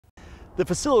The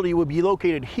facility would be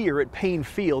located here at Paine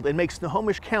Field and make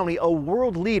Snohomish County a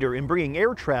world leader in bringing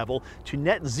air travel to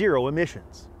net zero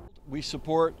emissions. We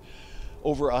support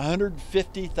over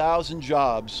 150,000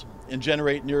 jobs and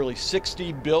generate nearly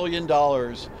 $60 billion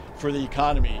for the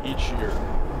economy each year.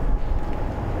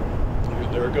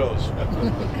 There it goes.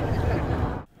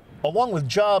 Along with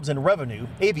jobs and revenue,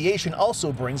 aviation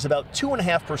also brings about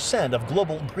 2.5% of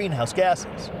global greenhouse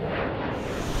gases.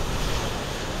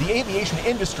 The aviation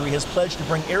industry has pledged to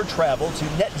bring air travel to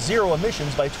net zero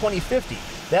emissions by 2050.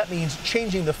 That means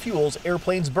changing the fuels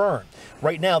airplanes burn.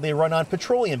 Right now, they run on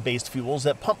petroleum-based fuels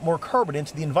that pump more carbon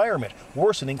into the environment,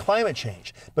 worsening climate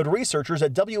change. But researchers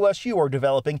at WSU are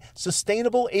developing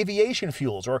sustainable aviation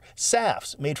fuels, or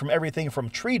SAFs, made from everything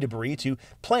from tree debris to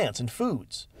plants and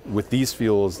foods. With these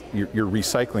fuels, you're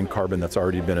recycling carbon that's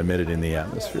already been emitted in the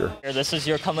atmosphere. This is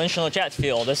your conventional jet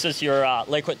fuel. This is your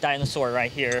liquid dinosaur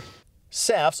right here.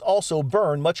 SAFs also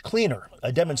burn much cleaner,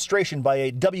 a demonstration by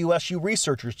a WSU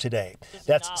researchers today.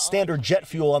 That's standard jet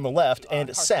fuel on the left and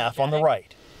SAF on the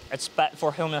right. It's bad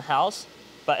for human health,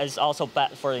 but it's also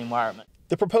bad for the environment.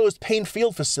 The proposed Paine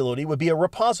Field facility would be a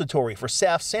repository for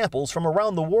SAF samples from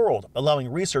around the world, allowing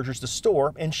researchers to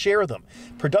store and share them.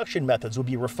 Production methods would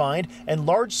be refined and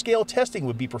large-scale testing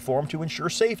would be performed to ensure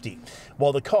safety.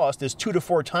 While the cost is 2 to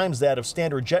 4 times that of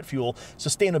standard jet fuel,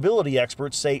 sustainability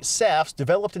experts say SAFs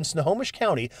developed in Snohomish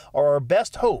County are our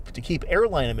best hope to keep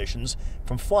airline emissions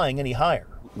from flying any higher.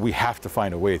 We have to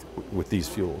find a way with these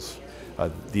fuels.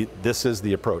 This is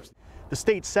the approach. The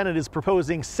state Senate is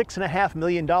proposing $6.5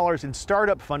 million in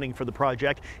startup funding for the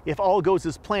project. If all goes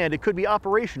as planned, it could be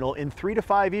operational in 3 to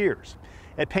 5 years.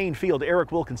 At Paine Field,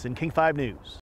 Eric Wilkinson, King 5 News.